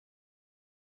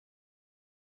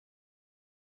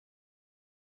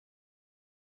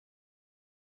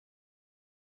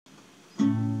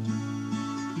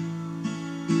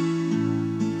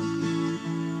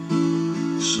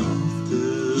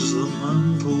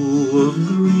of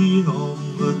green on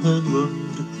the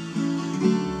headland,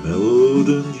 mellowed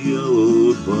and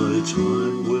yellowed by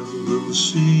time, wind and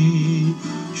sea,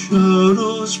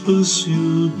 shadows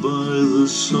pursued by the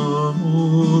sun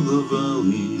o'er the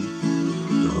valley,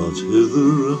 dart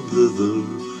hither and thither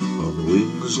on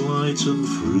wings light and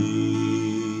free.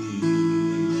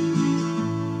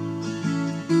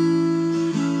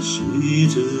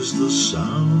 Sweet is the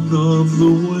sound of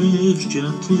the waves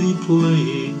gently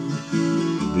playing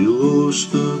below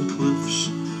stern cliffs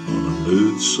on a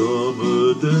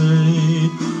midsummer day.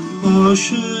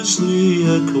 Harsh is the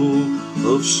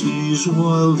echo of seas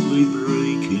wildly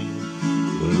breaking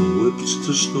when whipped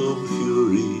to storm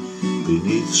fury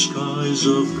beneath skies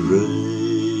of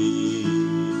grey.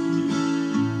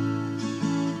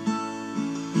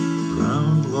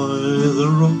 Brown lie the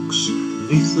rocks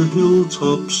neath the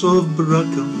hilltops of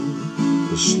bracken,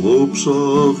 the slopes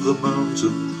of the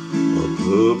mountain are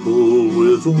purple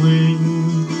with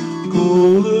ling,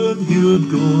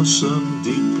 golden-hued gorse and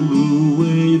deep blue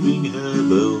waving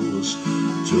harebells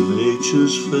to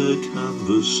nature's fair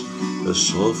canvas a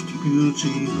soft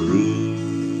beauty bring.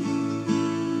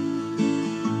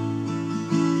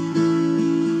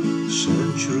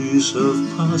 Centuries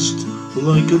have passed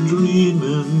like a dream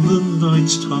in the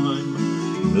night's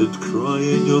time, mid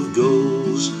crying of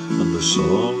gulls and the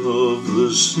song of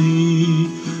the sea,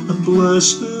 and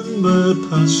blessed in their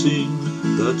passing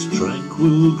that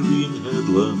tranquil green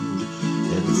headland,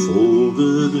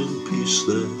 enfolded in peace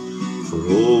there for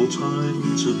all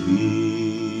time to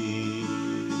be.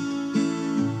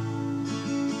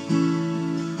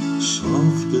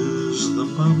 Soft is the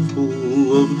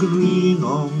mantle of green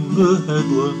on the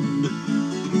headland,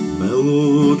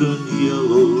 mellowed and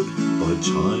yellowed by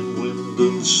time, wind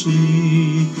and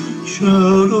sea,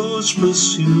 shadows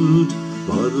pursued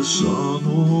by the sun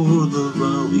o'er the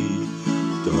valley,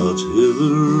 dart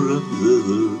hither and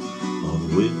thither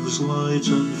on wings light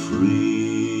and free.